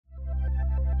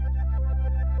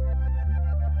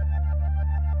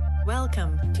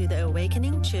Welcome to the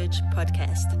Awakening Church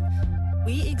podcast.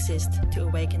 We exist to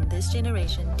awaken this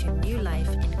generation to new life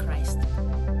in Christ.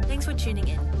 Thanks for tuning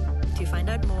in. To find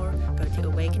out more, go to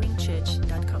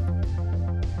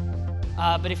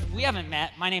awakeningchurch.com. But if we haven't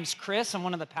met, my name's Chris. I'm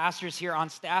one of the pastors here on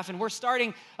staff, and we're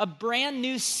starting a brand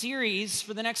new series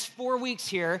for the next 4 weeks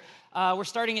here. We're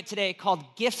starting it today called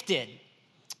Gifted,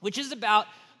 which is about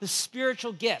the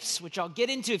spiritual gifts, which I'll get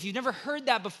into. If you've never heard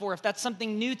that before, if that's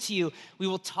something new to you, we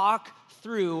will talk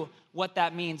through what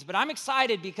that means. But I'm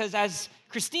excited because as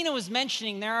Christina was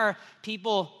mentioning, there are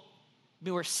people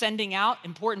who are sending out,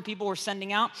 important people we're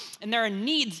sending out, and there are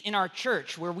needs in our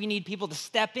church where we need people to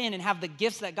step in and have the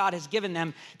gifts that God has given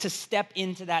them to step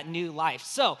into that new life.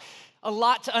 So, a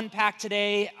lot to unpack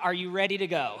today. Are you ready to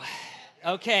go?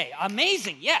 Okay,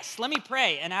 amazing. Yes, let me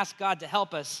pray and ask God to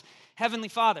help us. Heavenly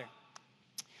Father,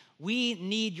 we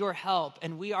need your help,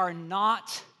 and we are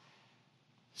not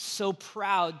so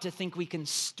proud to think we can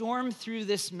storm through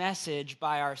this message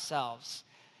by ourselves.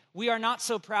 We are not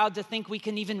so proud to think we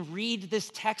can even read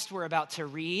this text we're about to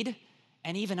read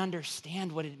and even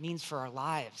understand what it means for our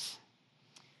lives.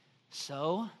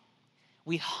 So,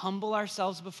 we humble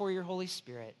ourselves before your Holy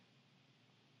Spirit.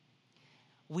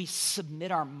 We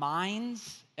submit our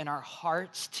minds and our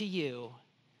hearts to you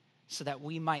so that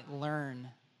we might learn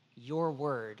your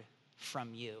word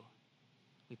from you.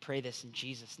 We pray this in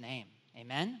Jesus' name.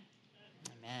 Amen?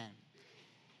 Amen.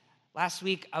 Last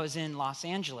week, I was in Los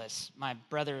Angeles. My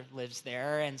brother lives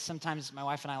there, and sometimes my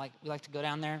wife and I we like to go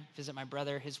down there, visit my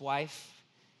brother, his wife,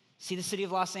 see the city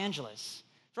of Los Angeles.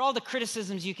 For all the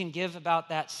criticisms you can give about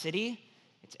that city,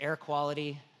 its air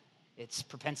quality, its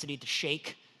propensity to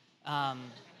shake,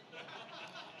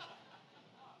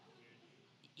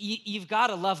 you've got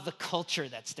to love the culture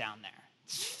that's down there.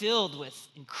 It's filled with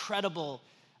incredible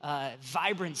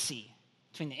vibrancy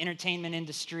between the entertainment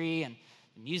industry and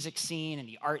the music scene and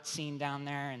the art scene down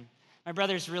there. And my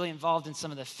brother's really involved in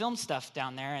some of the film stuff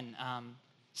down there. And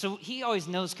so he always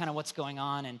knows kind of what's going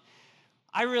on. And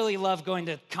I really love going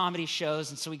to comedy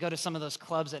shows. And so we go to some of those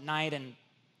clubs at night. And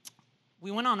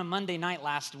we went on a Monday night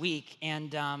last week.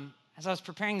 And as I was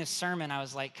preparing this sermon, I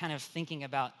was like kind of thinking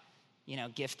about,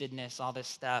 giftedness, all this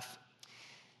stuff.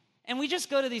 And we just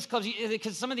go to these clubs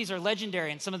because some of these are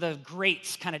legendary and some of the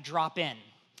greats kind of drop in.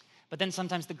 But then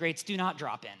sometimes the greats do not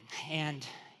drop in, and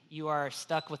you are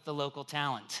stuck with the local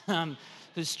talent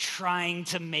who's trying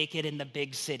to make it in the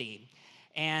big city.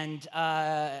 And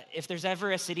if there's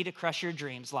ever a city to crush your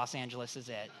dreams, Los Angeles is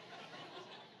it.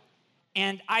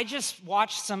 And I just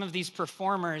watched some of these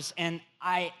performers, and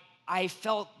I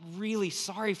felt really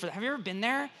sorry for them. Have you ever been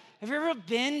there? Have you ever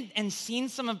been and seen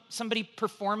somebody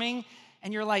performing,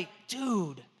 and you're like,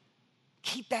 dude,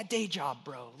 keep that day job,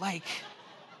 bro. Like,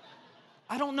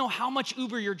 I don't know how much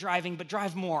Uber you're driving, but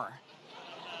drive more.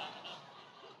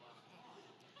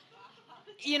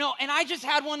 And I just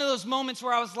had one of those moments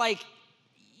where I was like,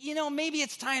 maybe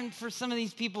it's time for some of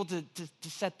these people to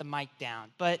set the mic down.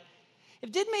 But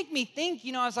it did make me think,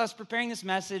 as I was preparing this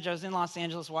message, I was in Los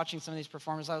Angeles watching some of these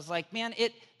performers, I was like, man,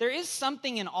 there is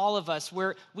something in all of us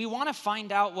where we want to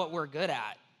find out what we're good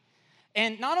at.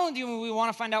 And not only do we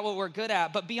want to find out what we're good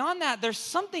at, but beyond that, there's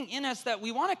something in us that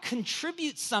we want to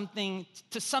contribute something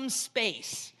to some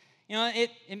space.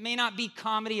 It may not be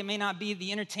comedy, it may not be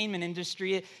the entertainment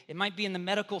industry, it might be in the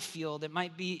medical field, it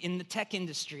might be in the tech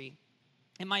industry,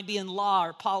 it might be in law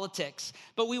or politics,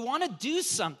 but we want to do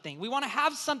something. We want to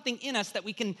have something in us that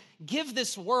we can give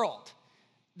this world,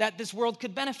 that this world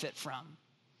could benefit from.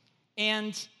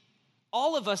 And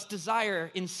all of us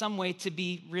desire in some way to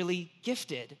be really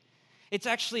gifted. It's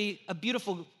actually a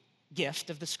beautiful gift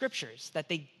of the scriptures that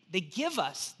they give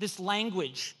us this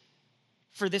language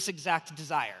for this exact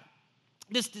desire.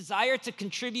 This desire to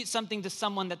contribute something to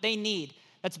someone that they need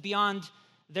that's beyond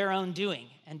their own doing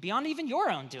and beyond even your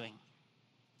own doing.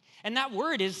 And that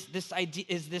word is this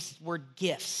word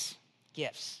gifts.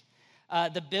 Gifts.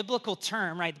 The biblical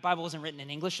term, right? The Bible wasn't written in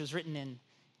English. It was written in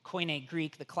Koine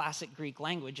Greek, the classic Greek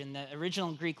language. In the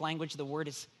original Greek language, the word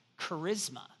is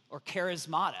charisma or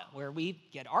charismata, where we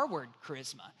get our word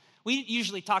charisma. We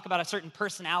usually talk about a certain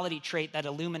personality trait that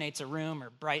illuminates a room or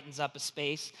brightens up a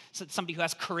space. So it's somebody who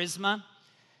has charisma.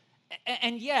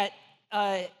 And yet,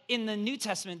 in the New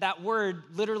Testament, that word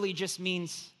literally just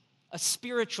means a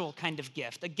spiritual kind of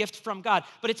gift, a gift from God.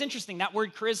 But it's interesting, that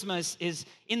word charisma is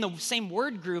in the same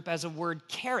word group as a word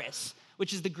charis,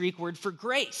 which is the Greek word for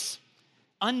grace,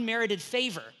 unmerited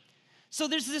favor. So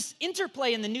there's this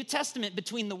interplay in the New Testament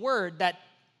between the word that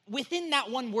within that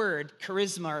one word,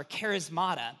 charisma or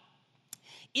charismata,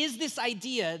 is this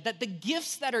idea that the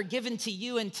gifts that are given to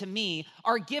you and to me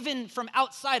are given from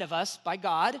outside of us by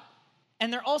God,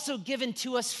 And they're also given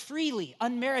to us freely,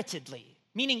 unmeritedly,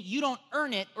 meaning you don't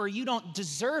earn it or you don't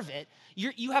deserve it.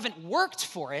 You haven't worked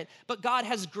for it, but God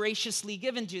has graciously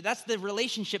given to you. That's the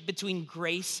relationship between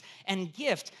grace and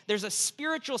gift. There's a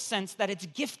spiritual sense that it's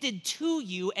gifted to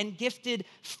you and gifted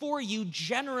for you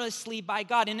generously by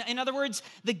God. In other words,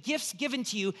 the gifts given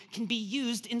to you can be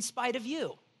used in spite of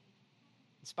you,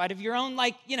 in spite of your own,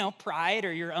 pride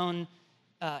or your own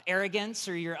arrogance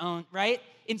or your own, right?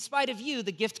 In spite of you,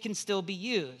 the gift can still be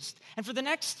used. And for the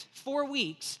next 4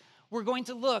 weeks, we're going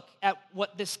to look at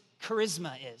what this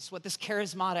charisma is, what this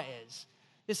charismata is,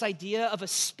 this idea of a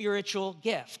spiritual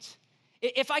gift.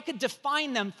 If I could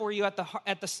define them for you at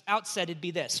the outset, it'd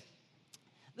be this.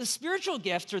 The spiritual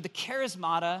gift, or the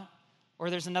charismata, or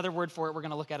there's another word for it we're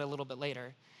going to look at a little bit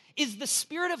later, is the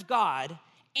Spirit of God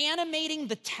animating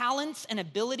the talents and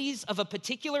abilities of a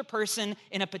particular person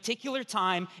in a particular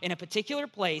time, in a particular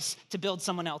place, to build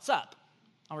someone else up.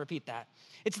 I'll repeat that.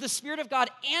 It's the Spirit of God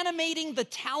animating the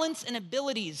talents and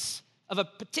abilities of a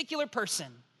particular person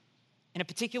in a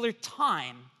particular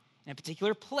time, in a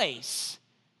particular place,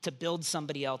 to build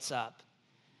somebody else up.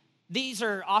 These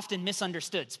are often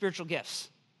misunderstood, spiritual gifts.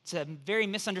 It's a very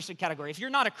misunderstood category. If you're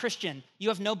not a Christian, you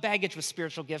have no baggage with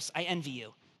spiritual gifts. I envy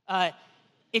you.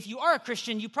 If you are a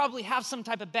Christian, you probably have some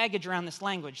type of baggage around this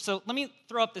language. So let me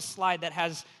throw up this slide that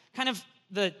has kind of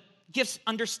the gifts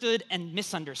understood and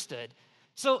misunderstood.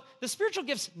 So the spiritual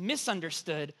gifts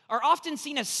misunderstood are often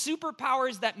seen as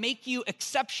superpowers that make you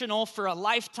exceptional for a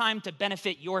lifetime to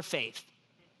benefit your faith.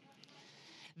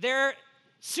 They're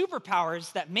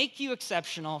superpowers that make you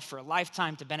exceptional for a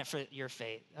lifetime to benefit your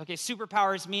faith. Okay,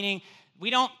 superpowers meaning we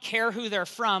don't care who they're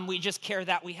from, we just care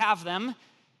that we have them.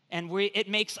 And it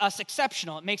makes us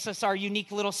exceptional. It makes us our unique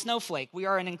little snowflake. We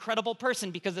are an incredible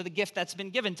person because of the gift that's been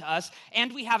given to us,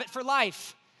 and we have it for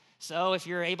life. So if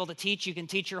you're able to teach, you can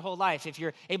teach your whole life. If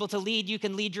you're able to lead, you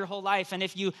can lead your whole life. And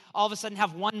if you all of a sudden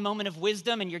have one moment of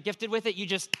wisdom and you're gifted with it, you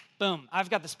just, boom, I've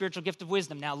got the spiritual gift of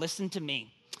wisdom. Now listen to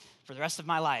me for the rest of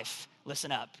my life.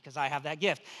 Listen up, because I have that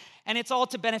gift. And it's all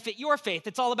to benefit your faith.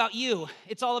 It's all about you.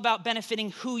 It's all about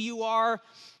benefiting who you are.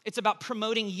 It's about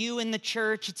promoting you in the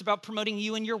church. It's about promoting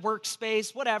you in your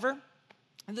workspace, whatever.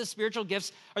 And the spiritual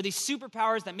gifts are these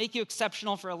superpowers that make you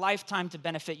exceptional for a lifetime to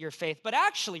benefit your faith. But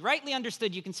actually, rightly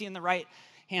understood, you can see in the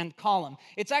right-hand column,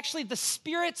 it's actually the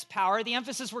Spirit's power. The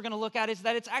emphasis we're going to look at is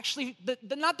that it's actually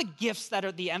not the gifts that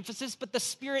are the emphasis, but the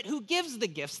Spirit who gives the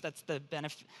gifts that's the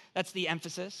benefit. That's the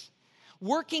emphasis.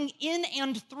 Working in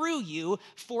and through you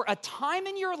for a time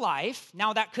in your life.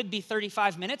 Now that could be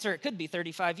 35 minutes or it could be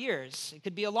 35 years. It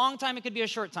could be a long time, it could be a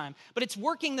short time. But it's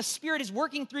working, the Spirit is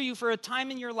working through you for a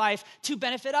time in your life to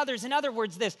benefit others. In other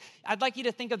words, I'd like you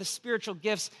to think of the spiritual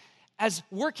gifts as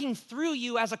working through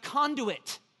you as a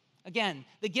conduit. Again,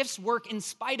 the gifts work in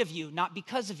spite of you, not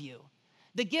because of you.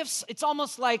 The gifts, it's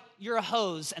almost like you're a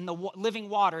hose and the living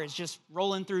water is just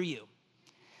rolling through you.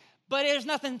 But there's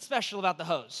nothing special about the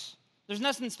hose. There's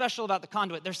nothing special about the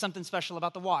conduit. There's something special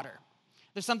about the water.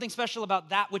 There's something special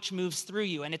about that which moves through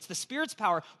you. And it's the Spirit's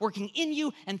power working in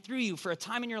you and through you for a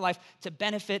time in your life to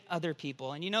benefit other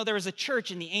people. And there was a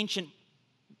church in the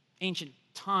ancient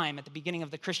time at the beginning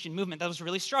of the Christian movement that was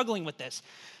really struggling with this.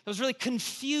 That was really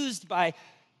confused by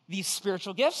these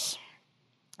spiritual gifts.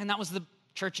 And that was the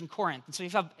church in Corinth. And so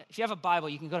if you have a Bible,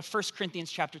 you can go to 1 Corinthians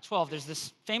chapter 12. There's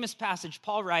this famous passage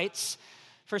Paul writes,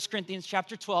 1 Corinthians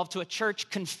chapter 12, to a church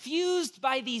confused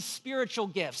by these spiritual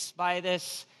gifts, by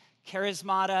this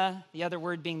charismata, the other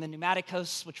word being the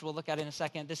pneumatikos, which we'll look at in a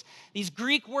second. These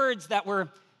Greek words that were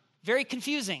very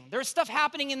confusing. There was stuff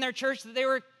happening in their church that they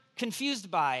were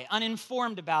confused by,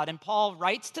 uninformed about. And Paul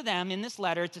writes to them in this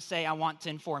letter to say, I want to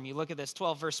inform you. Look at this,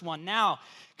 12 verse 1. Now,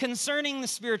 concerning the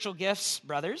spiritual gifts,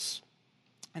 brothers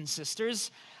and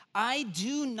sisters, I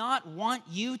do not want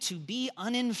you to be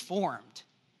uninformed.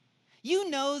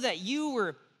 You know that you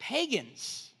were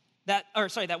pagans, that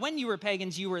when you were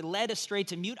pagans, you were led astray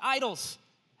to mute idols,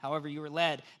 however you were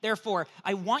led. Therefore,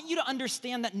 I want you to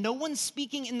understand that no one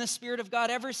speaking in the Spirit of God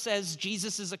ever says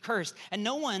Jesus is accursed, and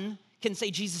no one can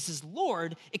say Jesus is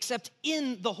Lord except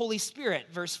in the Holy Spirit.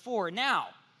 Verse 4, now,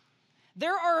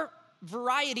 there are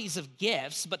varieties of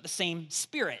gifts, but the same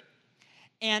Spirit.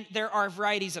 And there are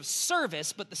varieties of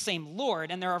service, but the same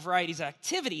Lord. And there are varieties of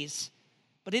activities,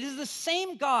 but it is the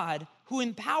same God who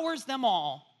empowers them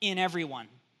all in everyone.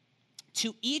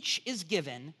 To each is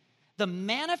given the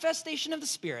manifestation of the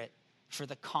Spirit for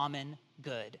the common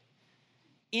good.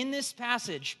 In this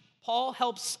passage, Paul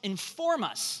helps inform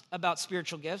us about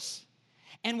spiritual gifts,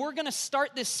 and we're going to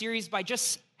start this series by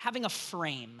just having a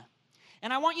frame.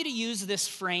 And I want you to use this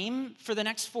frame for the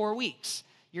next 4 weeks.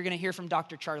 You're going to hear from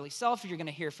Dr. Charlie Self. You're going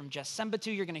to hear from Jess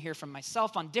Sembatu. You're going to hear from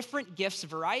myself on different gifts,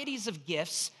 varieties of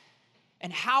gifts,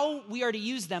 and how we are to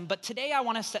use them. But today I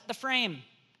want to set the frame.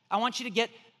 I want you to get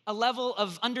a level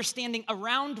of understanding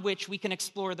around which we can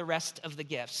explore the rest of the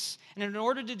gifts. And in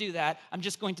order to do that, I'm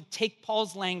just going to take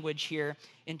Paul's language here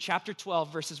in chapter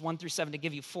 12, verses 1 through 7 to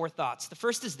give you 4 thoughts. The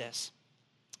first is this.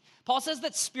 Paul says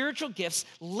that spiritual gifts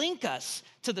link us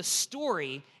to the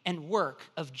story and work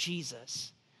of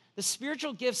Jesus. The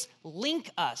spiritual gifts link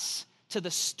us to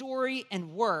the story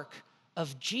and work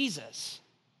of Jesus.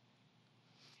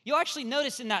 You'll actually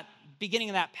notice in that beginning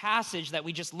of that passage that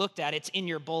we just looked at, it's in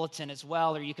your bulletin as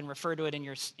well, or you can refer to it in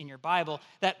your Bible,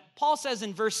 that Paul says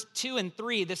in verse 2 and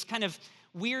 3, this kind of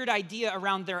weird idea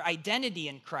around their identity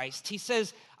in Christ. He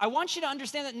says, I want you to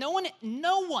understand that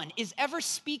no one is ever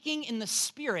speaking in the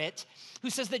Spirit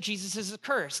who says that Jesus is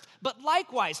accursed. But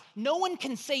likewise, no one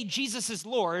can say Jesus is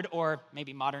Lord, or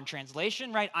maybe modern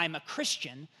translation, right? I'm a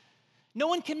Christian. No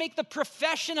one can make the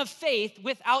profession of faith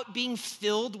without being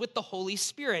filled with the Holy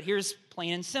Spirit. Here's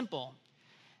plain and simple.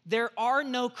 There are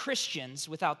no Christians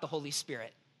without the Holy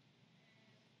Spirit.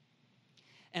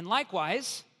 And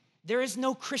likewise, there is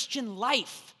no Christian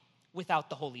life without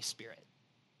the Holy Spirit.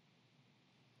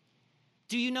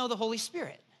 Do you know the Holy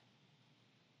Spirit?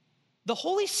 The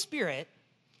Holy Spirit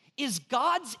is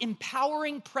God's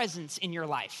empowering presence in your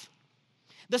life.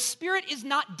 The Spirit is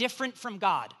not different from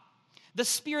God. The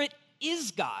Spirit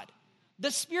is God. The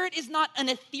Spirit is not an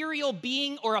ethereal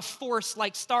being or a force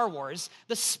like Star Wars.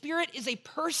 The Spirit is a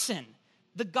person,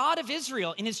 the God of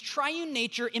Israel, in his triune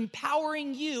nature,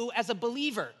 empowering you as a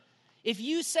believer. If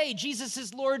you say Jesus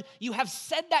is Lord, you have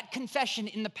said that confession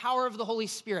in the power of the Holy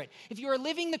Spirit. If you are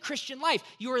living the Christian life,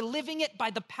 you are living it by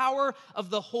the power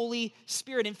of the Holy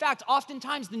Spirit. In fact,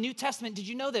 oftentimes the New Testament, did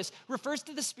you know this, refers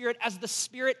to the Spirit as the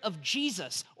Spirit of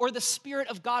Jesus or the Spirit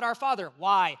of God our Father.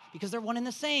 Why? Because they're one and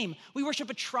the same. We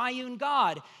worship a triune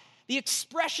God. The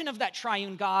expression of that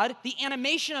triune God, the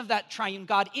animation of that triune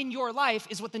God in your life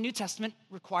is what the New Testament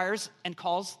requires and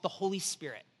calls the Holy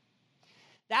Spirit.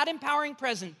 That empowering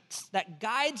presence that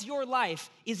guides your life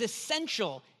is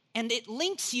essential, and it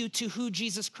links you to who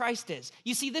Jesus Christ is.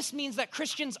 You see, this means that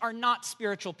Christians are not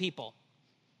spiritual people.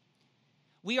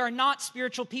 We are not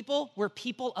spiritual people. We're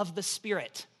people of the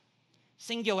Spirit.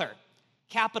 Singular,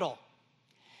 capital.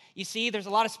 You see, there's a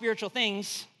lot of spiritual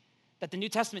things that the New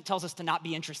Testament tells us to not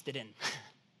be interested in.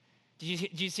 Do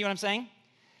you see what I'm saying?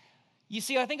 You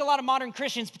see, I think a lot of modern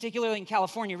Christians, particularly in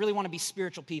California, really want to be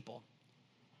spiritual people.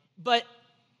 But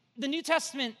the New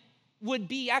Testament would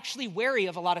be actually wary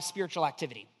of a lot of spiritual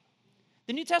activity.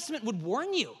 The New Testament would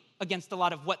warn you against a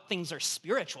lot of what things are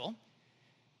spiritual.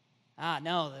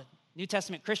 No, the New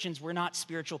Testament Christians were not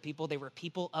spiritual people. They were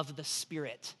people of the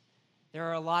Spirit. There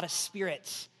are a lot of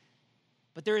spirits,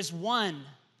 but there is one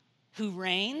who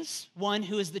reigns, one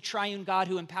who is the triune God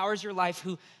who empowers your life,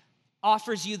 who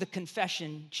offers you the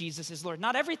confession, Jesus is Lord.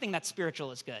 Not everything that's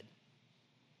spiritual is good.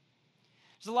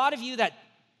 There's a lot of you that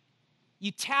you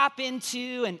tap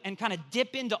into and kind of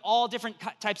dip into all different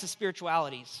types of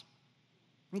spiritualities.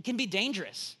 It can be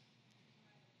dangerous.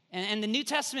 And the New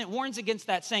Testament warns against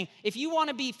that, saying, if you want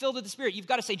to be filled with the Spirit, you've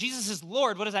got to say, Jesus is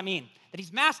Lord. What does that mean? That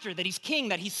he's master, that he's king,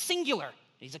 that he's singular,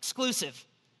 that he's exclusive.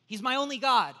 He's my only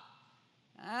God.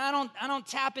 I don't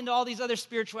tap into all these other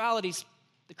spiritualities.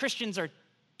 The Christians are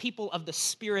people of the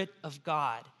Spirit of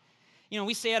God. You know,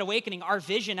 we say at Awakening, our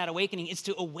vision at Awakening is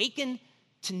to awaken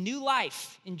to new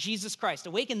life in Jesus Christ.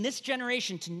 Awaken this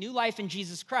generation to new life in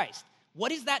Jesus Christ.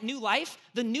 What is that new life?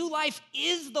 The new life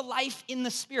is the life in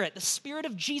the Spirit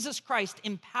of Jesus Christ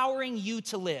empowering you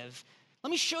to live.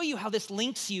 Let me show you how this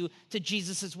links you to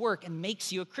Jesus' work and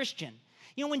makes you a Christian.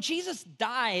 You know, when Jesus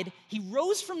died, he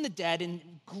rose from the dead in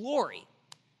glory.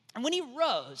 And when he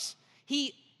rose,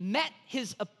 he met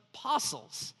his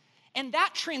apostles. And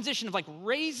that transition of like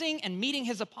raising and meeting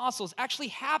his apostles actually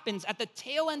happens at the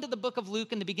tail end of the book of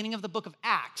Luke and the beginning of the book of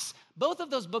Acts. Both of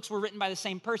those books were written by the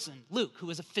same person, Luke, who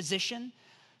was a physician,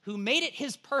 who made it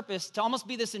his purpose to almost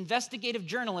be this investigative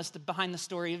journalist behind the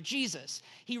story of Jesus.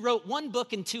 He wrote one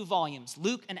book in 2 volumes,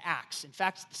 Luke and Acts. In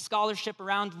fact, the scholarship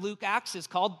around Luke Acts is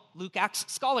called Luke Acts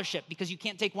Scholarship because you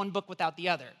can't take one book without the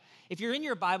other. If you're in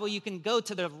your Bible, you can go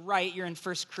to the right. You're in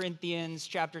 1 Corinthians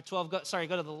chapter 12. Go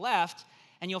to the left.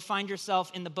 And you'll find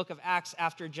yourself in the book of Acts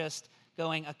after just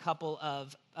going a couple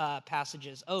of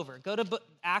passages over. Go to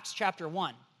Acts chapter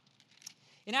 1.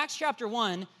 In Acts chapter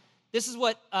 1, this is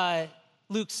what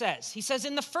Luke says. He says,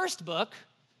 in the first book,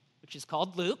 which is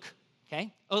called Luke,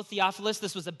 okay, O Theophilus,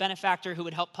 this was a benefactor who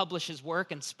would help publish his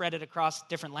work and spread it across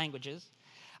different languages.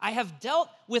 I have dealt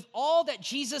with all that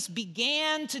Jesus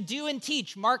began to do and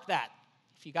teach. Mark that.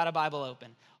 if you got a Bible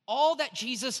open. All that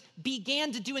Jesus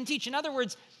began to do and teach. In other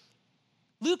words,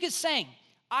 Luke is saying,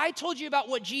 I told you about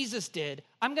what Jesus did.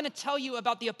 I'm going to tell you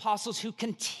about the apostles who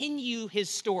continue his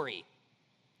story,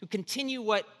 who continue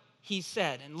what he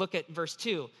said. And look at verse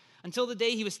 2. Until the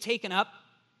day he was taken up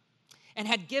and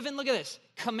had given, look at this,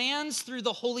 commands through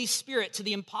the Holy Spirit to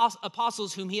the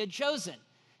apostles whom he had chosen.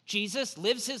 Jesus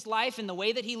lives his life in the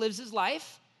way that he lives his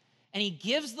life, and he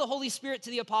gives the Holy Spirit to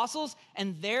the apostles,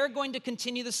 and they're going to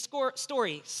continue the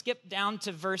story. Skip down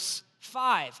to verse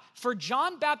 5. For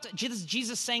John baptized,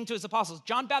 Jesus saying to his apostles,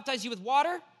 John baptized you with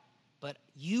water, but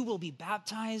you will be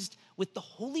baptized with the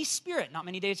Holy Spirit not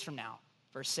many days from now.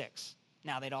 Verse 6.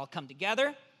 Now they'd all come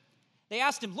together. They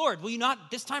asked him, Lord, will you not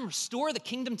this time restore the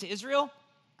kingdom to Israel?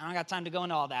 I don't got time to go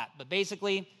into all that. But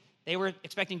basically, they were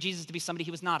expecting Jesus to be somebody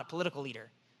he was not, a political leader.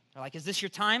 They're like, is this your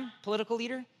time, political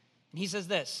leader? And he says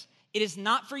this, it is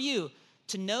not for you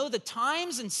to know the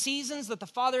times and seasons that the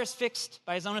Father has fixed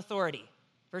by his own authority.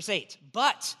 Verse 8,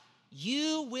 but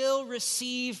you will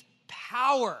receive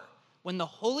power when the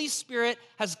Holy Spirit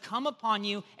has come upon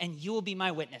you, and you will be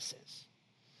my witnesses.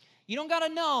 You don't got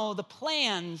to know the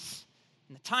plans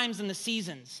and the times and the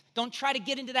seasons. Don't try to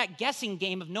get into that guessing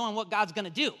game of knowing what God's going to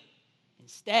do.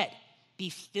 Instead, be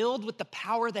filled with the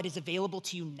power that is available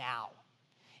to you now.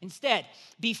 Instead,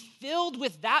 be filled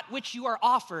with that which you are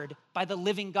offered by the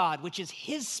living God, which is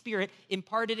his Spirit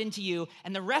imparted into you.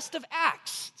 And the rest of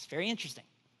Acts, it's very interesting,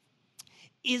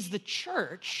 is the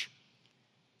church,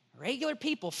 regular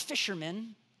people,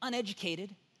 fishermen,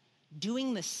 uneducated,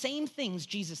 doing the same things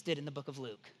Jesus did in the book of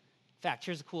Luke. In fact,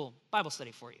 here's a cool Bible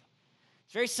study for you.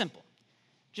 It's very simple.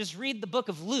 Just read the book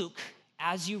of Luke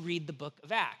as you read the book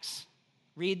of Acts.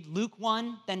 Read Luke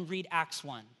 1, then read Acts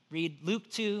 1. Read Luke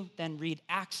 2, then read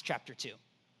Acts chapter 2.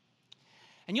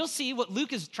 And you'll see what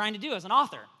Luke is trying to do as an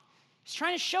author. He's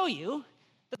trying to show you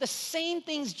that the same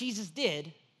things Jesus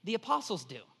did, the apostles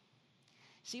do.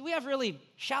 See, we have really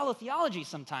shallow theology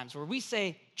sometimes where we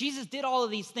say Jesus did all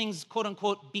of these things, quote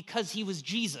unquote, because he was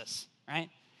Jesus, right?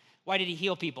 Why did he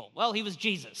heal people? Well, he was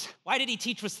Jesus. Why did he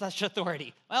teach with such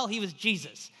authority? Well, he was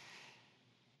Jesus.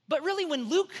 But really, when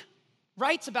Luke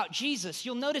writes about Jesus,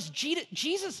 you'll notice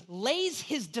Jesus lays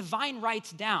his divine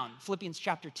rights down, Philippians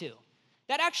chapter 2.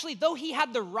 That actually, though he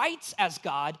had the rights as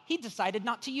God, he decided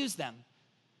not to use them.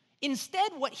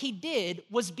 Instead, what he did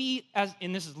was be,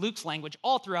 and this is Luke's language,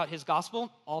 all throughout his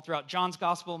gospel, all throughout John's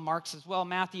gospel, Mark's as well,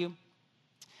 Matthew,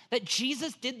 that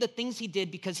Jesus did the things he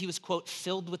did because he was, quote,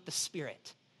 filled with the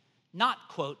Spirit, not,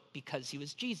 quote, because he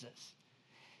was Jesus.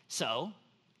 So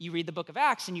you read the book of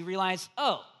Acts and you realize,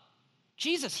 oh,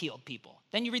 Jesus healed people.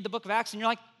 Then you read the book of Acts and you're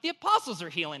like, the apostles are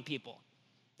healing people.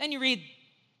 Then you read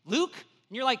Luke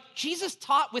and you're like, Jesus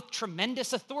taught with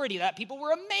tremendous authority that people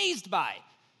were amazed by.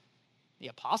 The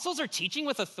apostles are teaching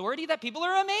with authority that people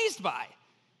are amazed by.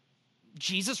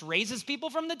 Jesus raises people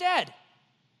from the dead.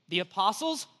 The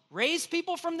apostles raise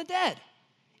people from the dead.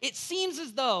 It seems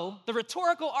as though the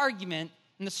rhetorical argument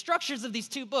and the structures of these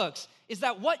two books is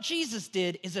that what Jesus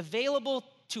did is available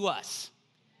to us.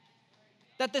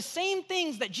 That the same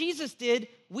things that Jesus did,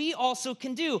 we also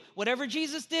can do. Whatever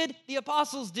Jesus did, the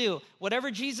apostles do.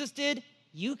 Whatever Jesus did,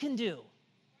 you can do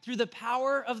through the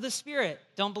power of the Spirit.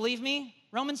 Don't believe me?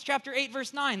 Romans chapter 8,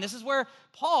 verse 9. This is where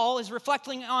Paul is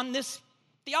reflecting on this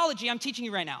theology I'm teaching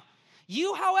you right now.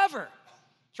 You, however,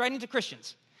 it's writing to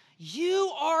Christians,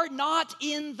 you are not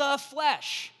in the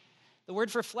flesh. The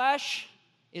word for flesh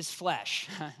is flesh.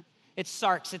 It's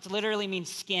sarx. It literally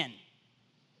means skin.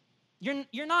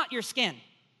 You're not your skin.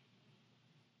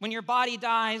 When your body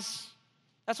dies,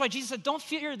 that's why Jesus said, don't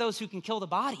fear those who can kill the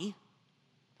body.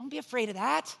 Don't be afraid of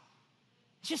that.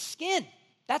 It's just skin.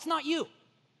 That's not you.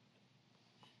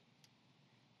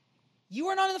 You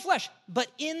are not in the flesh, but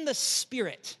in the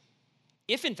Spirit.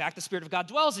 If, in fact, the Spirit of God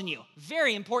dwells in you.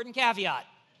 Very important caveat.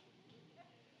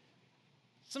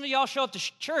 Some of y'all show up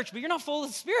to church, but you're not full of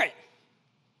the Spirit.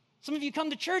 Some of you come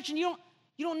to church and you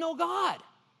don't know God.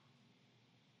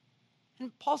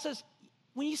 And Paul says,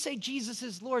 when you say Jesus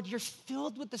is Lord, you're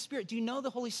filled with the Spirit. Do you know the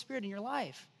Holy Spirit in your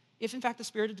life? If, in fact, the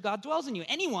Spirit of God dwells in you.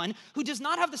 Anyone who does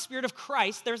not have the Spirit of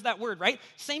Christ, there's that word, right?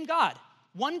 Same God.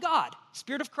 One God.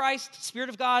 Spirit of Christ, Spirit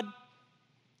of God,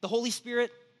 the Holy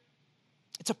Spirit.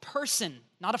 It's a person,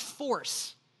 not a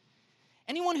force.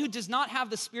 Anyone who does not have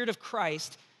the Spirit of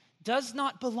Christ does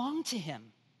not belong to him.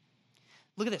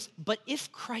 Look at this. But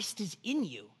if Christ is in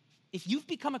you, if you've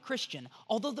become a Christian,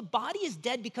 although the body is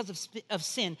dead because of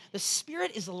sin, the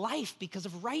Spirit is life because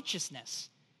of righteousness.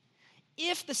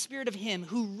 If the Spirit of him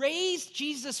who raised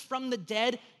Jesus from the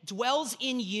dead dwells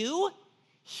in you,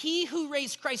 he who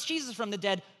raised Christ Jesus from the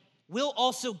dead will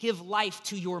also give life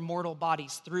to your mortal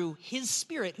bodies through his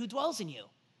Spirit who dwells in you.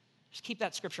 Just keep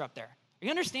that scripture up there. Are you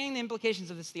understanding the implications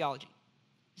of this theology?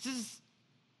 This is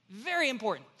very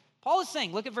important. Paul is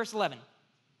saying, look at verse 11.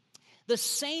 The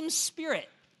same Spirit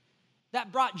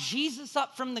that brought Jesus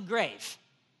up from the grave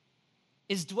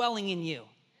is dwelling in you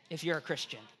if you're a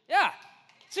Christian. Yeah,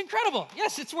 it's incredible.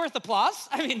 Yes, it's worth applause.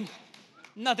 I mean,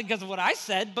 nothing because of what I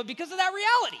said, but because of that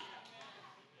reality.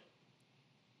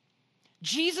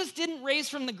 Jesus didn't raise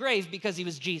from the grave because he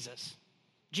was Jesus.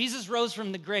 Jesus rose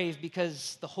from the grave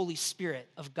because the Holy Spirit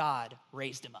of God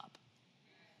raised him up.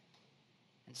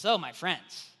 And so, my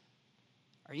friends,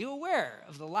 are you aware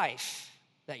of the life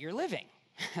that you're living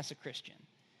as a Christian?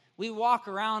 We walk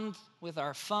around with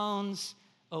our phones,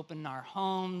 open our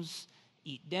homes,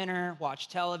 eat dinner, watch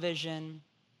television,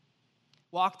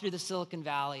 walk through the Silicon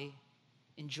Valley,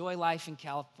 enjoy life in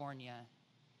California.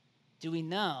 Do we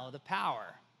know the power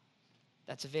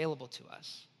that's available to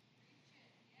us?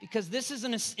 Because this is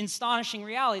an astonishing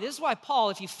reality. This is why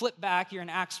Paul, if you flip back, you're in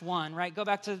Acts 1, right? Go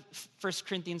back to 1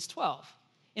 Corinthians 12.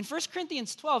 In 1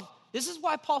 Corinthians 12, this is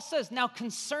why Paul says, now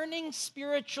concerning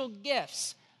spiritual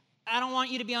gifts, I don't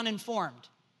want you to be uninformed.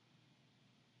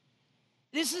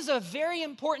 This is a very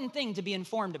important thing to be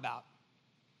informed about.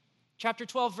 Chapter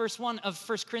 12, verse 1 of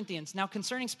 1 Corinthians. Now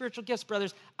concerning spiritual gifts,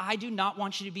 brothers, I do not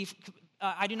want you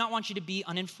to be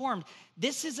uninformed.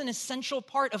 This is an essential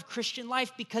part of Christian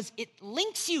life because it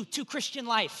links you to Christian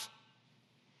life.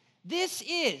 This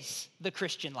is the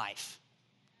Christian life.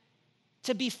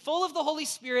 To be full of the Holy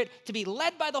Spirit, to be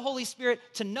led by the Holy Spirit,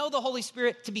 to know the Holy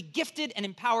Spirit, to be gifted and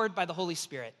empowered by the Holy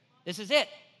Spirit. This is it.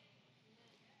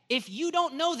 If you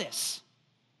don't know this,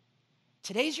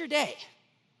 today's your day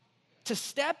to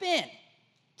step in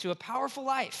to a powerful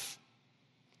life.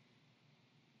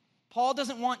 Paul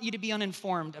doesn't want you to be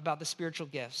uninformed about the spiritual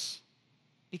gifts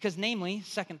because, namely,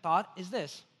 second thought is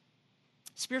this: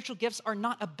 spiritual gifts are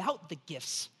not about the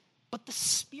gifts, but the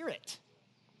Spirit.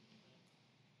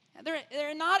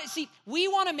 They're not, see, we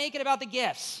want to make it about the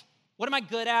gifts. What am I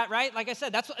good at, right? Like I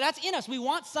said, that's in us. We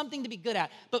want something to be good at.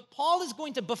 But Paul is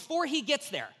going to, before he gets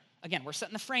there, again, we're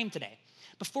setting the frame today.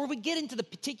 Before we get into the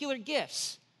particular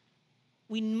gifts,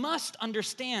 we must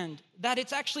understand that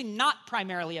it's actually not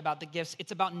primarily about the gifts.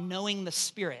 It's about knowing the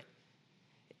Spirit.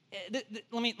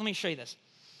 Let me show you this.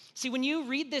 See, when you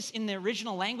read this in the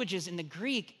original languages, in the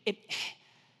Greek,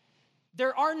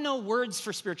 there are no words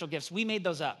for spiritual gifts. We made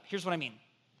those up. Here's what I mean.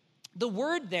 The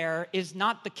word there is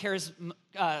not the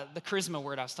charisma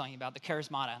word I was telling you about, the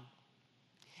charismata.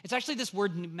 It's actually this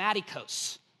word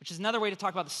pneumatikos, which is another way to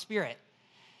talk about the Spirit.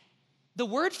 The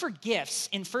word for gifts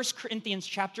in 1 Corinthians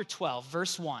chapter 12,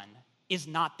 verse 1, is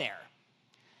not there.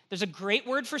 There's a great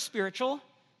word for spiritual.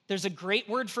 There's a great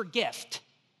word for gift.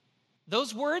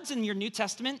 Those words in your New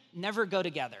Testament never go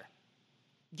together.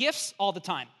 Gifts, all the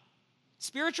time.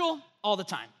 Spiritual, all the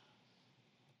time.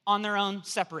 On their own,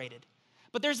 separated.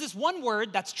 But there's this one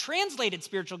word that's translated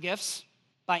spiritual gifts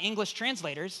by English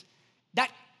translators that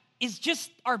is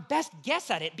just our best guess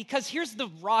at it, because here's the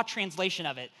raw translation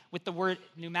of it with the word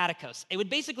pneumatikos. It would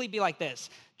basically be like this.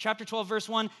 Chapter 12, verse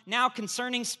 1, now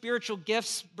concerning spiritual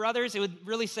gifts, brothers, it would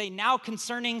really say now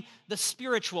concerning the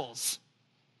spirituals.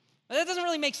 But that doesn't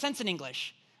really make sense in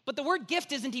English, but the word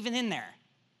gift isn't even in there.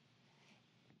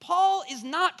 Paul is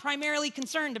not primarily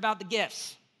concerned about the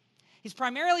gifts. He's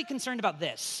primarily concerned about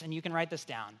this, and you can write this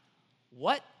down.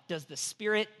 What does the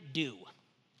Spirit do?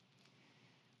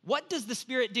 What does the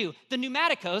Spirit do? The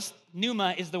pneumatikos,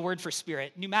 pneuma is the word for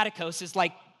spirit. Pneumatikos is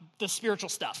like the spiritual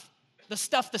stuff, the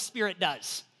stuff the Spirit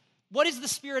does. What is the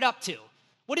Spirit up to?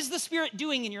 What is the Spirit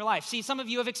doing in your life? See, some of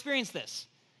you have experienced this.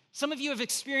 Some of you have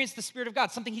experienced the Spirit of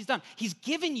God, something He's done. He's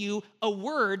given you a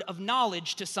word of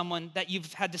knowledge to someone that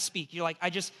you've had to speak. You're like,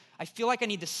 I feel like I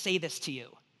need to say this to you.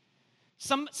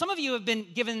 Some of you have been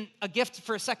given a gift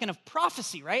for a second of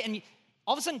prophecy, right? And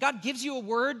all of a sudden, God gives you a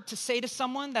word to say to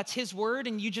someone that's His word,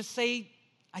 and you just say,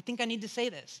 I think I need to say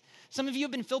this. Some of you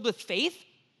have been filled with faith.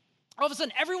 All of a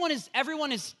sudden, everyone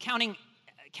is counting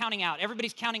out.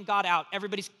 Everybody's counting God out.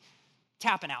 Everybody's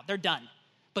tapping out. They're done.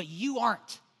 But you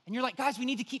aren't. And you're like, guys, we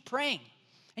need to keep praying.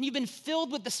 And you've been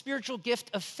filled with the spiritual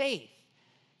gift of faith.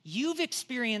 You've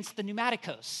experienced the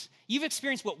pneumatikos. You've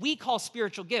experienced what we call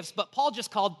spiritual gifts, but Paul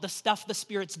just called the stuff the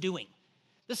Spirit's doing.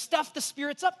 The stuff the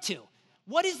Spirit's up to.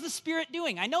 What is the Spirit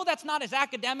doing? I know that's not as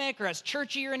academic or as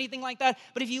churchy or anything like that,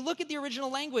 but if you look at the original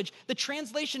language, the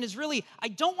translation is really, I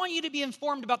don't want you to be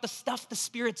informed about the stuff the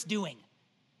Spirit's doing.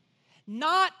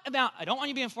 I don't want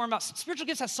you to be informed about, spiritual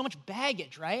gifts has so much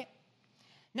baggage, right?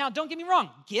 Now, don't get me wrong.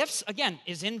 Gifts, again,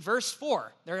 is in verse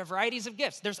 4. There are varieties of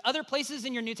gifts. There's other places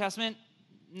in your New Testament,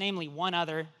 namely one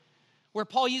other, where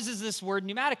Paul uses this word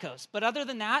pneumatikos. But other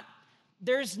than that,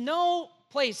 there's no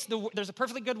place, there's a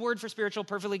perfectly good word for spiritual,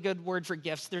 perfectly good word for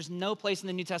gifts. There's no place in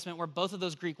the New Testament where both of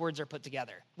those Greek words are put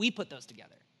together. We put those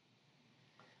together.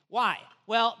 Why?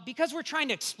 Well, because we're trying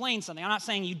to explain something. I'm not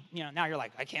saying now you're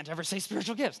like, I can't ever say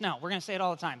spiritual gifts. No, we're going to say it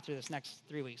all the time through this next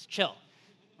 3 weeks. Chill.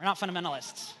 We're not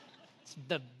fundamentalists. It's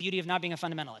the beauty of not being a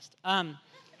fundamentalist.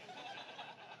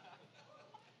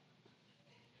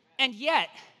 And yet,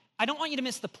 I don't want you to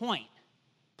miss the point.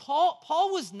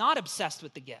 Paul was not obsessed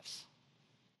with the gifts.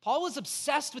 Paul was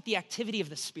obsessed with the activity of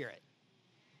the Spirit.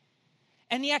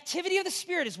 And the activity of the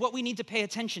Spirit is what we need to pay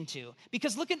attention to.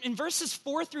 Because look in verses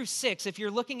 4 through 6, if you're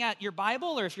looking at your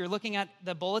Bible or if you're looking at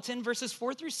the bulletin, verses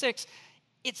 4 through 6,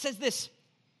 it says this: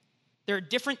 there are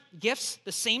different gifts,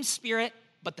 the same Spirit,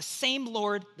 but the same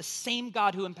Lord, the same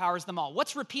God who empowers them all.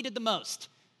 What's repeated the most?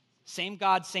 Same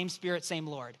God, same Spirit, same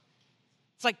Lord.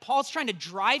 It's like Paul's trying to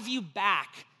drive you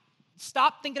back.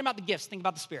 Stop thinking about the gifts, think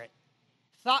about the Spirit.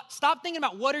 Stop thinking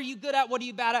about what are you good at, what are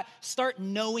you bad at. Start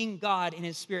knowing God in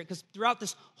his Spirit. Because throughout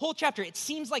this whole chapter, it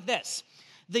seems like this: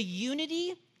 the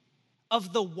unity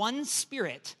of the one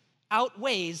Spirit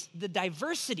outweighs the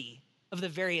diversity of the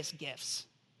various gifts.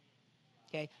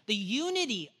 Okay? The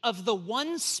unity of the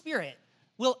one Spirit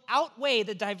will outweigh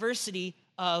the diversity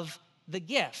of the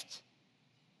gift.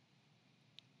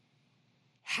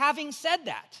 Having said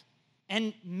that,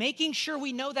 and making sure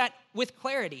we know that with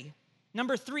clarity,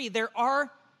 number 3, there are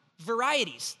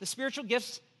varieties. The spiritual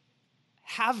gifts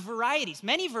have varieties,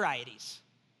 many varieties.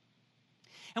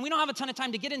 And we don't have a ton of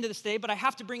time to get into this today, but I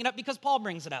have to bring it up because Paul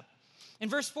brings it up. In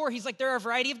verse 4, he's like, there are a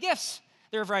variety of gifts.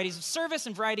 There are varieties of service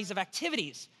and varieties of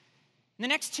activities. In the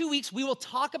next 2 weeks, we will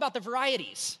talk about the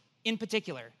varieties in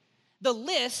particular. The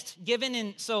list given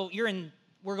in,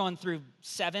 we're going through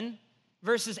 7,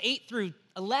 verses 8 through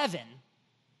 11,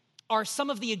 are some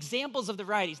of the examples of the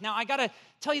varieties. Now, I got to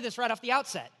tell you this right off the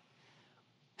outset.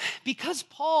 Because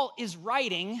Paul is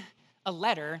writing a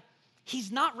letter,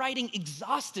 he's not writing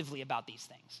exhaustively about these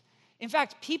things. In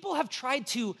fact, people have tried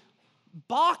to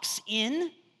box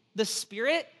in the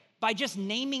Spirit by just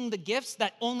naming the gifts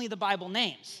that only the Bible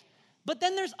names. But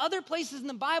then there's other places in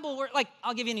the Bible where, like,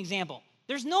 I'll give you an example.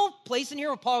 There's no place in here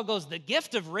where Paul goes, the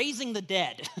gift of raising the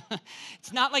dead.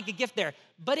 It's not like a gift there.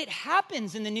 But it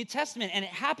happens in the New Testament, and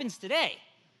it happens today.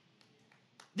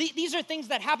 These are things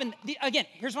that happen. Again,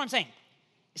 here's what I'm saying.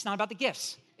 It's not about the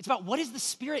gifts. It's about what is the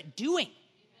Spirit doing?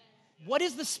 What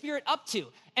is the Spirit up to?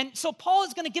 And so Paul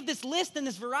is going to give this list and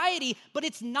this variety, but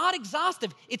it's not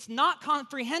exhaustive. It's not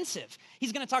comprehensive.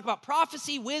 He's going to talk about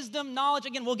prophecy, wisdom, knowledge.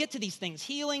 Again, we'll get to these things: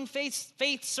 healing,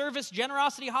 faith, service,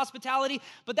 generosity, hospitality.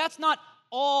 But that's not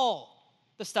all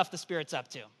the stuff the Spirit's up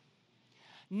to.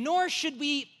 Nor should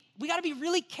we got to be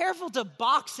really careful to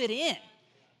box it in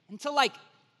and to like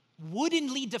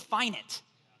woodenly define it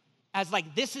as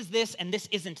like this is this and this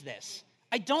isn't this.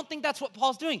 I don't think that's what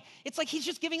Paul's doing. It's like he's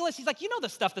just giving a list. He's like, you know the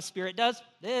stuff the Spirit does.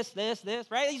 This,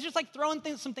 right? He's just like throwing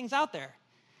some things out there.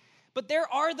 But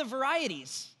there are the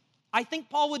varieties. I think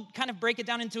Paul would kind of break it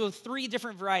down into 3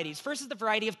 different varieties. First is the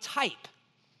variety of type.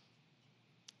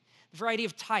 The variety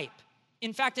of type.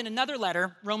 In fact, in another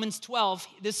letter, Romans 12,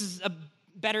 this is a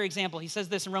better example. He says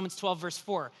this in Romans 12, verse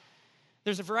 4.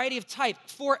 There's a variety of type.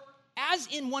 For as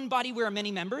in one body we are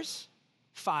many members,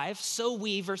 5, so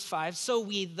we, verse 5, so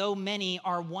we, though many,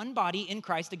 are one body in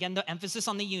Christ. Again, the emphasis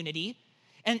on the unity,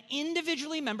 and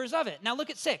individually members of it. Now look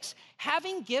at 6.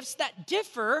 Having gifts that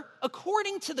differ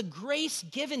according to the grace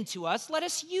given to us, let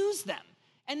us use them.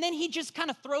 And then he just kind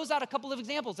of throws out a couple of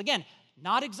examples. Again,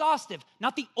 not exhaustive,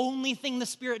 not the only thing the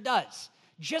Spirit does,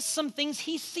 just some things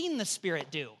he's seen the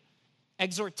Spirit do.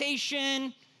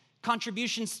 Exhortation,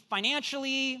 contributions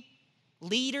financially,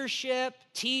 leadership,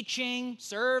 teaching,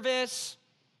 service,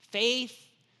 faith.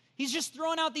 He's just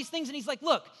throwing out these things, and he's like,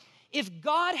 look, if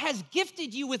God has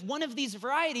gifted you with one of these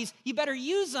varieties, you better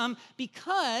use them,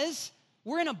 because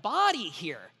we're in a body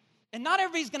here, and not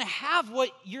everybody's going to have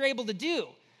what you're able to do.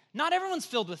 Not everyone's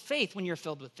filled with faith when you're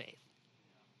filled with faith.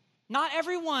 Not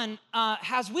everyone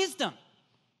has wisdom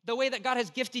the way that God has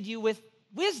gifted you with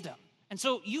wisdom. And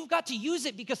so you've got to use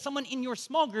it because someone in your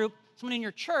small group, someone in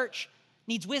your church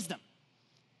needs wisdom.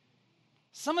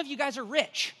 Some of you guys are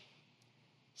rich.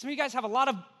 Some of you guys have a lot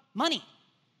of money.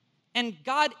 And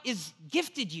God has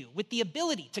gifted you with the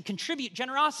ability to contribute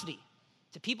generosity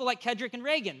to people like Kedrick and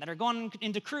Reagan that are going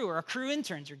into Cru, or our Cru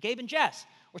interns, or Gabe and Jess,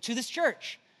 or to this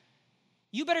church.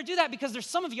 You better do that, because there's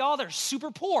some of y'all that are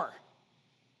super poor.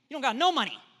 You don't got no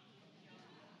money.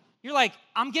 You're like,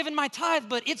 I'm giving my tithe,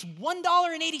 but it's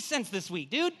 $1.80 this week,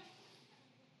 dude.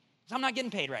 So I'm not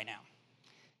getting paid right now.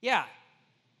 Yeah.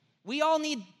 We all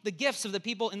need the gifts of the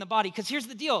people in the body, because here's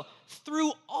the deal.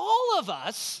 Through all of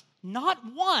us, not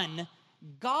one,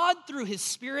 God, through his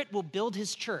Spirit, will build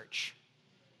his church.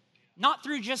 Not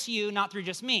through just you, not through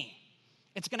just me.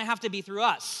 It's going to have to be through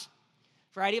us.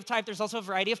 Variety of type, there's also a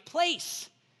variety of place.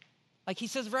 Like he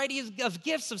says varieties of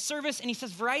gifts, of service, and he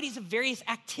says varieties of various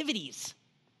activities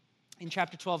in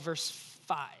chapter 12, verse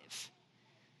 5.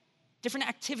 Different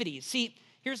activities. See,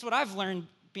 here's what I've learned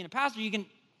being a pastor. You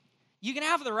can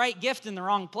have the right gift in the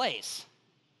wrong place,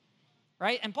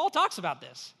 right? And Paul talks about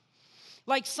this.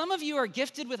 Like some of you are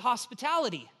gifted with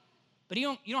hospitality, but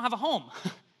you don't have a home.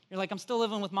 You're like, I'm still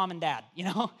living with mom and dad, you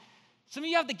know? Some of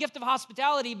you have the gift of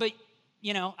hospitality, but,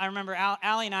 you know, I remember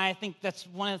Allie and I think that's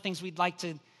one of the things we'd like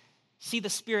to see the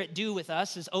Spirit do with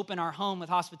us is open our home with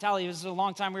hospitality. It was a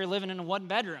long time we were living in a one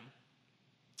bedroom.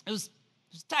 It was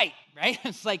tight, right?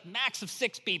 It's like max of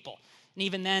 6 people. And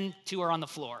even then, 2 are on the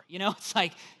floor. You know, it's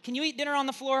like, can you eat dinner on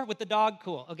the floor with the dog?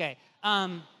 Cool, okay.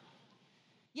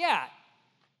 Yeah,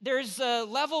 there's a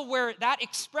level where that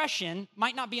expression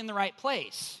might not be in the right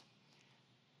place.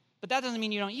 But that doesn't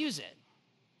mean you don't use it.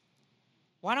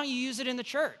 Why don't you use it in the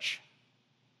church?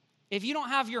 If you don't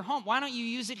have your home, why don't you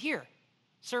use it here?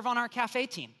 Serve on our cafe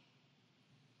team.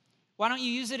 Why don't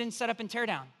you use it in set up and tear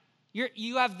down?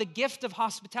 You have the gift of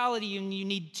hospitality and you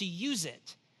need to use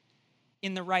it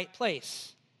in the right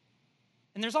place.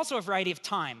 And there's also a variety of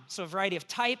time. So a variety of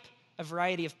type, a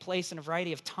variety of place, and a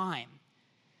variety of time.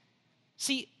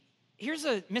 See, here's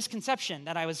a misconception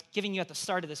that I was giving you at the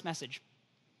start of this message.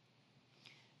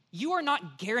 You are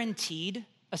not guaranteed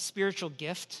a spiritual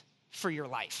gift for your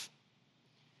life.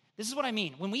 This is what I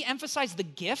mean. When we emphasize the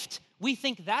gift, we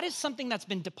think that is something that's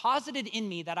been deposited in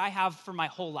me that I have for my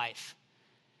whole life.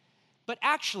 But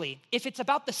actually, if it's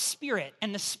about the Spirit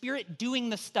and the Spirit doing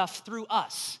the stuff through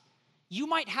us, you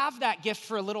might have that gift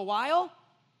for a little while,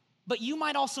 but you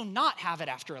might also not have it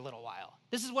after a little while.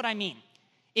 This is what I mean.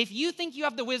 If you think you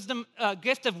have the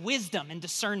gift of wisdom and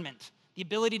discernment, the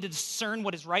ability to discern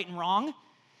what is right and wrong,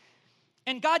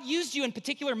 and God used you in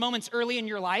particular moments early in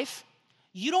your life,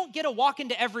 you don't get to walk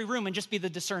into every room and just be the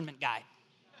discernment guy.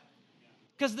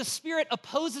 Because the Spirit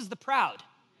opposes the proud,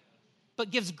 but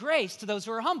gives grace to those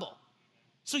who are humble.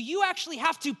 So you actually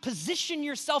have to position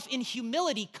yourself in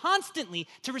humility constantly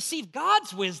to receive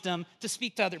God's wisdom to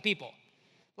speak to other people.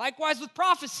 Likewise with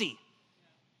prophecy.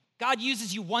 God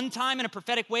uses you one time in a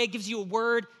prophetic way, gives you a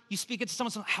word, you speak it to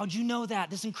someone, how'd you know that?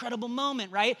 This incredible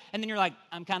moment, right? And then you're like,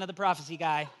 I'm kind of the prophecy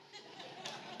guy.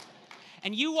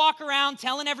 And you walk around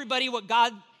telling everybody what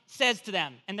God says to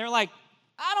them. And they're like,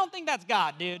 I don't think that's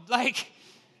God, dude. Like,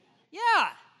 yeah,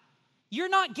 you're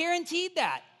not guaranteed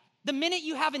that. The minute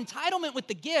you have entitlement with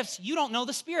the gifts, you don't know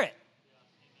the Spirit.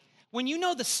 When you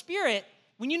know the Spirit,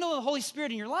 when you know the Holy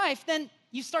Spirit in your life, then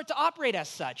you start to operate as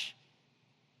such.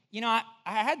 You know, I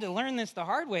had to learn this the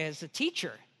hard way as a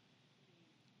teacher.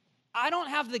 I don't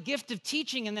have the gift of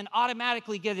teaching and then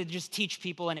automatically get to just teach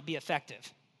people and it be effective.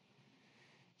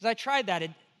 Because I tried that,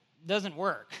 it doesn't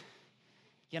work.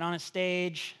 Get on a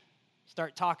stage,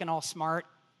 start talking all smart,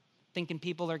 thinking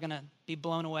people are going to be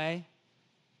blown away,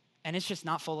 and it's just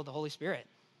not full of the Holy Spirit.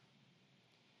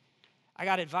 I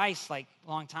got advice like a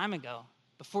long time ago.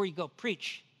 Before you go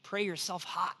preach, pray yourself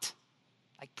hot.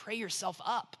 Like pray yourself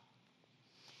up.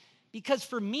 Because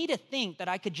for me to think that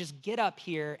I could just get up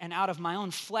here and out of my own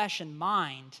flesh and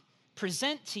mind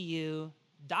present to you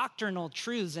doctrinal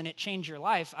truths and it change your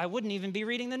life, I wouldn't even be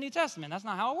reading the New Testament. That's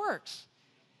not how it works.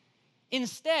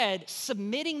 Instead,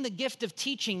 submitting the gift of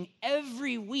teaching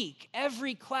every week,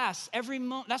 every class, every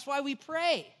moment. That's why we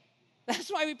pray. That's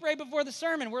why we pray before the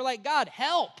sermon. We're like, God,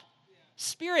 help.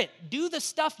 Spirit, do the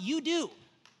stuff you do.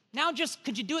 Now just,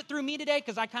 could you do it through me today?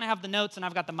 Because I kind of have the notes and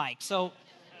I've got the mic. So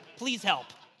please help.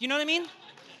 You know what I mean?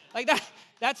 Like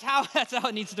that's how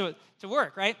it needs to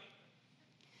work, right?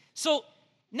 So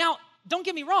now, don't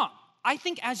get me wrong. I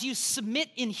think as you submit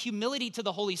in humility to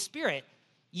the Holy Spirit,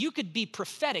 you could be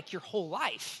prophetic your whole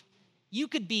life. You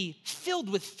could be filled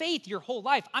with faith your whole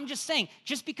life. I'm just saying,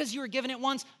 just because you were given it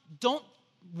once, don't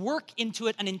work into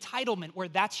it an entitlement where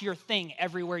that's your thing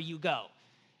everywhere you go.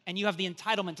 And you have the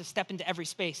entitlement to step into every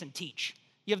space and teach.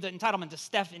 You have the entitlement to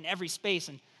step in every space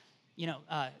and,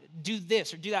 do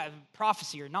this or do that,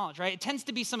 prophecy or knowledge, right? It tends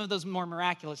to be some of those more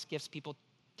miraculous gifts people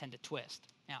tend to twist.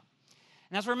 Yeah.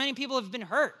 And that's where many people have been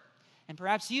hurt. And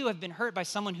perhaps you have been hurt by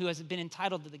someone who has been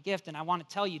entitled to the gift. And I want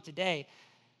to tell you today,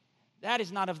 that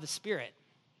is not of the Spirit.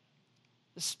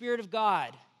 The Spirit of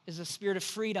God is a spirit of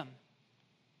freedom.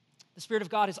 The Spirit of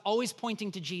God is always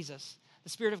pointing to Jesus. The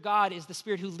Spirit of God is the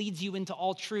Spirit who leads you into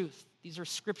all truth. These are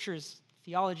scriptures,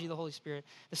 theology of the Holy Spirit.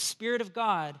 The Spirit of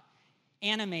God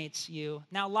animates you.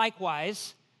 Now,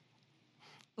 likewise,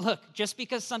 Look, just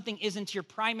because something isn't your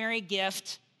primary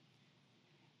gift,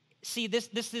 see,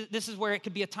 this is where it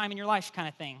could be a time in your life kind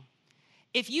of thing.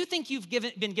 If you think you've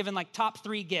been given like top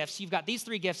 3 gifts, you've got these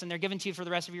 3 gifts and they're given to you for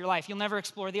the rest of your life, you'll never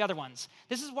explore the other ones.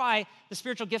 This is why the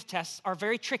spiritual gift tests are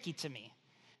very tricky to me.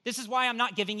 This is why I'm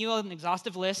not giving you an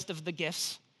exhaustive list of the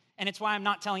gifts, and it's why I'm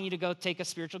not telling you to go take a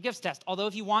spiritual gifts test. Although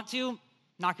if you want to,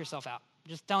 knock yourself out. I'm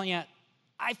just telling you,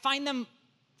 I find them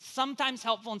sometimes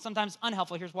helpful and sometimes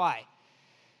unhelpful. Here's why.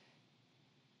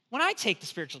 When I take the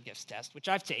spiritual gifts test, which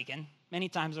I've taken many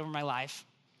times over my life,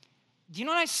 do you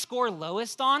know what I score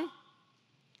lowest on?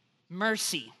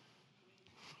 Mercy.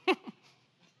 Doesn't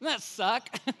that suck?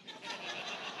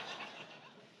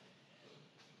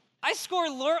 I score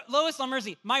lowest on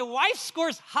mercy. My wife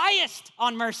scores highest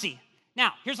on mercy.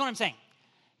 Now, here's what I'm saying.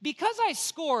 Because I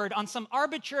scored on some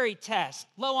arbitrary test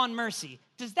low on mercy,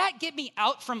 does that get me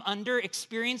out from under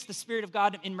experience the Spirit of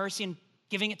God in mercy and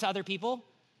giving it to other people?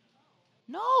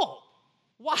 No.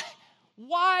 Why?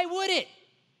 Why would it?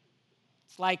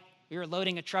 It's like we were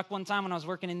loading a truck one time when I was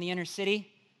working in the inner city.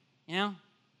 You know,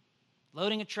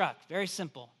 loading a truck, very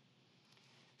simple.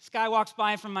 This guy walks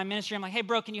by from my ministry. I'm like, hey,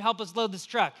 bro, can you help us load this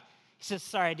truck? He says,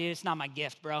 sorry, dude, it's not my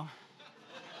gift, bro.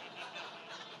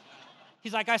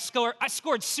 He's like, I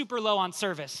scored super low on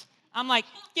service. I'm like,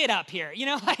 get up here. You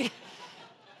know, like,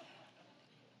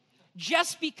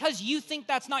 just because you think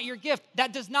that's not your gift,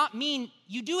 that does not mean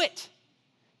you do it.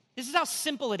 This is how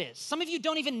simple it is. Some of you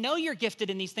don't even know you're gifted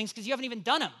in these things because you haven't even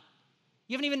done them.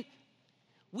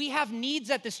 We have needs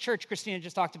at this church Christina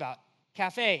just talked about.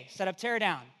 Cafe, set up, tear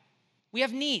down. We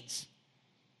have needs.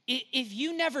 If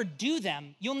you never do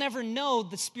them, you'll never know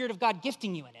the Spirit of God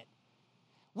gifting you in it.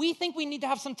 We think we need to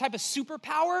have some type of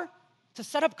superpower to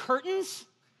set up curtains.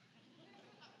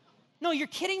 No, you're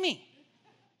kidding me.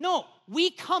 No,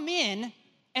 we come in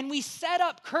and we set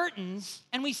up curtains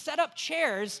and we set up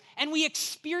chairs and we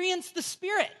experience the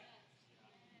Spirit.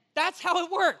 That's how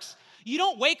it works. You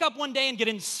don't wake up one day and get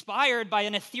inspired by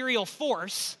an ethereal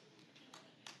force.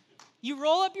 You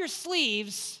roll up your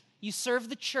sleeves, you serve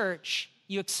the church,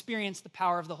 you experience the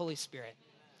power of the Holy Spirit.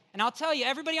 And I'll tell you,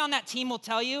 everybody on that team will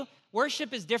tell you,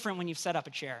 worship is different when you've set up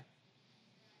a chair.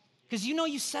 Because you know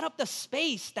you set up the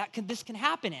space that this can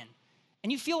happen in.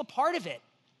 And you feel a part of it.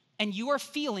 And you are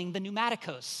feeling the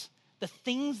pneumaticos, the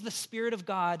things the Spirit of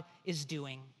God is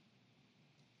doing.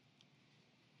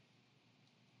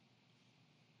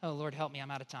 Oh, Lord, help me,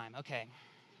 I'm out of time. Okay.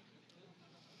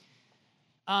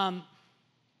 Let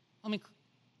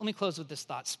me close with this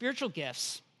thought. Spiritual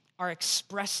gifts are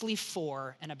expressly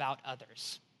for and about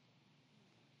others.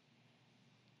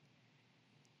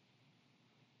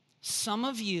 Some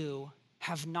of you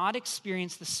have not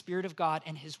experienced the Spirit of God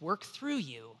and His work through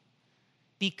you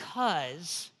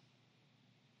because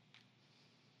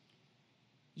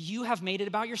you have made it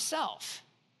about yourself.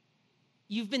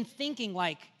 You've been thinking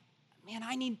like, man,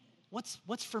 I need, what's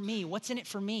for me? What's in it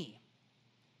for me?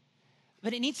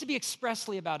 But it needs to be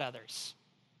expressly about others.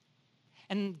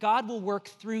 And God will work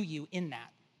through you in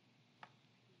that.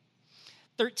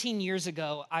 13 years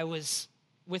ago, I was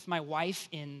with my wife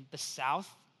in the South,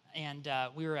 and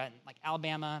we were at like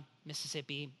Alabama,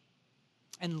 Mississippi,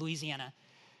 and Louisiana.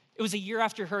 It was a year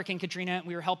after Hurricane Katrina, and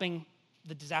we were helping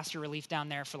the disaster relief down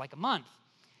there for like a month.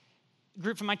 A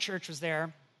group from my church was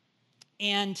there,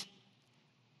 and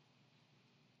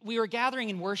we were gathering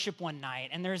in worship one night,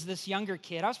 and there's this younger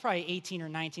kid. I was probably 18 or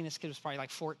 19. This kid was probably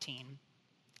like 14.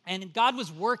 And God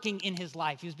was working in his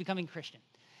life. He was becoming Christian.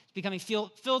 He was becoming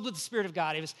filled with the Spirit of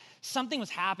God. Something was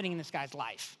happening in this guy's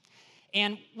life.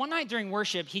 And one night during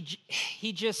worship,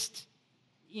 he just,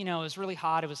 you know, it was really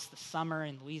hot. It was the summer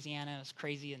in Louisiana. It was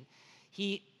crazy. And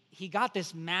he got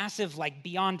this massive, like,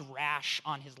 beyond rash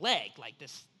on his leg, like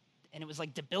this, and it was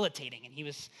like debilitating. And he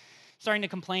was starting to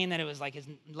complain that it was like his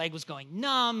leg was going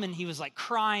numb, and he was like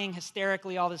crying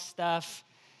hysterically, all this stuff.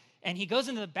 And he goes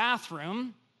into the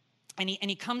bathroom, and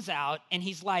he comes out, and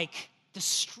he's like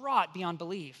distraught beyond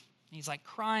belief. And he's like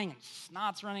crying, and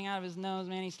snot's running out of his nose,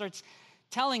 man. He starts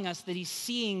telling us that he's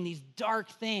seeing these dark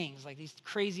things, like these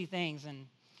crazy things. And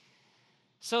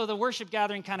so the worship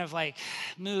gathering kind of like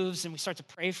moves, and we start to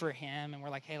pray for him, and we're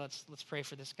like, hey, let's pray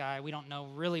for this guy. We don't know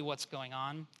really what's going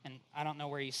on, and I don't know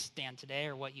where you stand today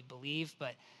or what you believe,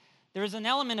 but there was an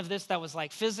element of this that was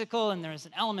like physical, and there was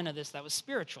an element of this that was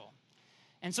spiritual.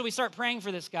 And so we start praying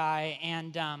for this guy,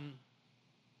 and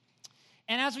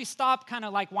as we stop kind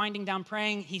of like winding down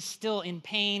praying, he's still in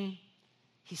pain.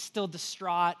 He's still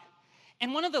distraught.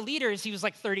 And one of the leaders, he was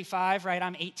like 35, right?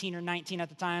 I'm 18 or 19 at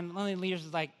the time. One of the leaders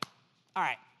was like, all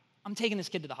right, I'm taking this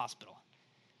kid to the hospital.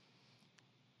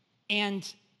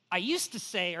 And I used to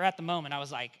say, or at the moment, I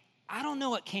was like, I don't know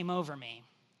what came over me,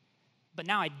 but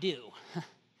now I do.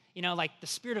 Like the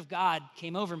Spirit of God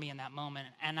came over me in that moment,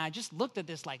 and I just looked at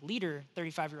this like leader,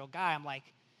 35-year-old guy. I'm like,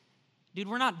 dude,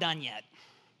 we're not done yet.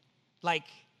 Like,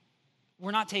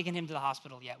 we're not taking him to the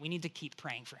hospital yet. We need to keep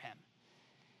praying for him.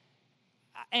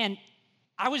 And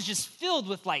I was just filled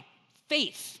with like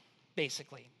faith,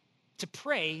 basically, to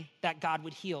pray that God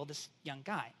would heal this young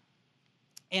guy.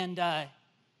 And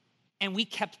we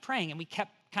kept praying, and we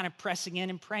kept kind of pressing in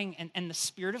and praying, and the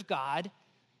Spirit of God,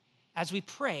 as we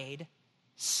prayed,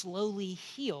 slowly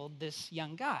healed this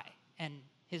young guy. And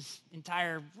his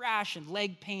entire rash and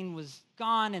leg pain was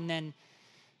gone, and then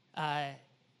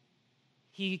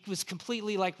he was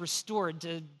completely like restored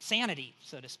to sanity,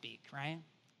 so to speak, right?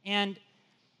 And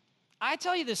I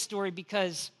tell you this story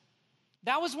because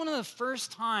that was one of the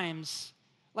first times,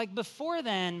 like before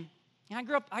then, I didn't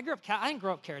grow up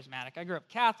charismatic. I grew up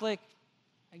Catholic.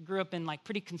 I grew up in like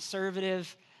pretty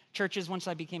conservative churches once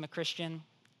I became a Christian.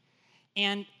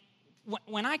 And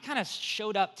when I kind of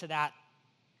showed up to that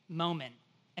moment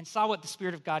and saw what the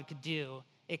Spirit of God could do,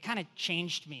 it kind of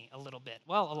changed me a little bit.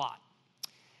 Well, a lot.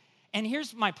 And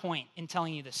here's my point in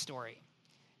telling you this story,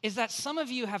 is that some of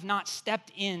you have not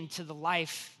stepped into the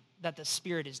life that the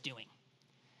Spirit is doing.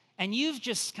 And you've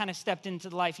just kind of stepped into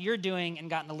the life you're doing and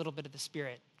gotten a little bit of the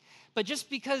Spirit. But just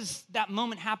because that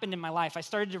moment happened in my life, I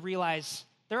started to realize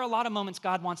there are a lot of moments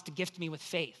God wants to gift me with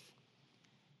faith.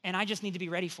 And I just need to be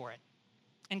ready for it.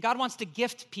 And God wants to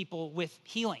gift people with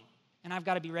healing, and I've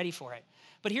got to be ready for it.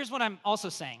 But here's what I'm also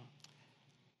saying.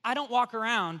 I don't walk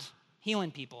around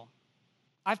healing people.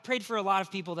 I've prayed for a lot of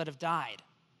people that have died,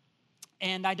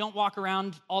 and I don't walk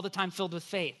around all the time filled with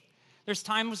faith. There's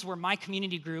times where my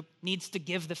community group needs to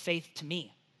give the faith to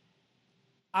me.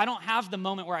 I don't have the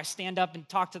moment where I stand up and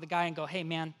talk to the guy and go, hey,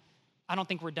 man, I don't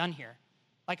think we're done here.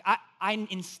 Like, I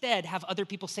instead have other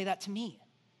people say that to me.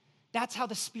 That's how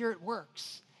the Spirit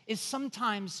works. Is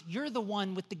sometimes you're the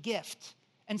one with the gift,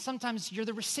 and sometimes you're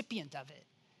the recipient of it.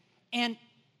 And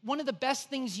one of the best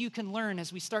things you can learn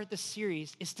as we start this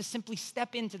series is to simply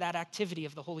step into that activity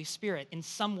of the Holy Spirit in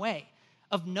some way,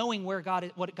 of knowing what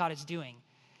God is doing.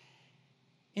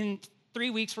 In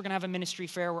 3 weeks, we're going to have a ministry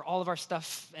fair where all of our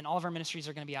stuff and all of our ministries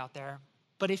are going to be out there.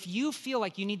 But if you feel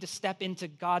like you need to step into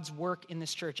God's work in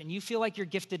this church, and you feel like you're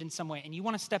gifted in some way, and you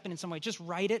want to step in some way, just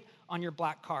write it on your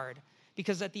black card.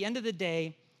 Because at the end of the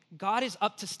day, God is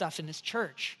up to stuff in this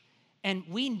church, and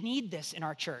we need this in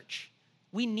our church.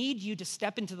 We need you to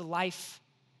step into the life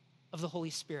of the Holy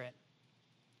Spirit.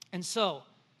 And so,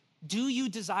 do you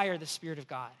desire the Spirit of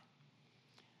God?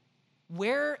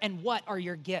 Where and what are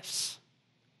your gifts?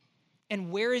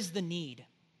 And where is the need?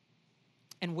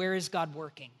 And where is God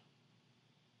working?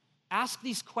 Ask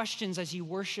these questions as you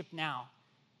worship now.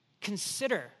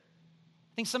 Consider.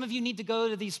 I think some of you need to go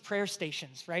to these prayer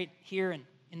stations right here and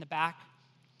in the back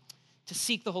to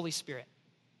seek the Holy Spirit.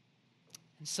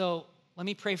 And so let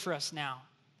me pray for us now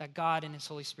that God and His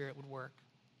Holy Spirit would work.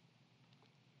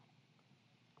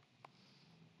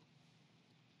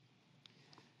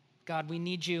 God, we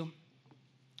need you.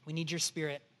 We need your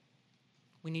Spirit.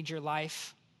 We need your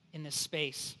life in this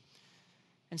space.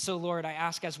 And so, Lord, I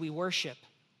ask as we worship,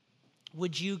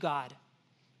 would you, God,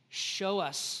 show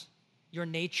us your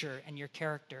nature and your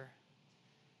character?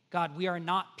 God, we are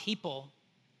not people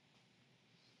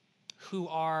who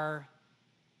are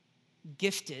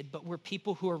gifted, but we're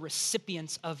people who are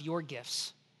recipients of your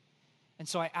gifts. And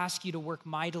so I ask you to work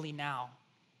mightily now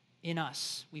in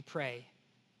us, we pray.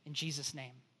 In Jesus'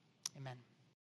 name, amen.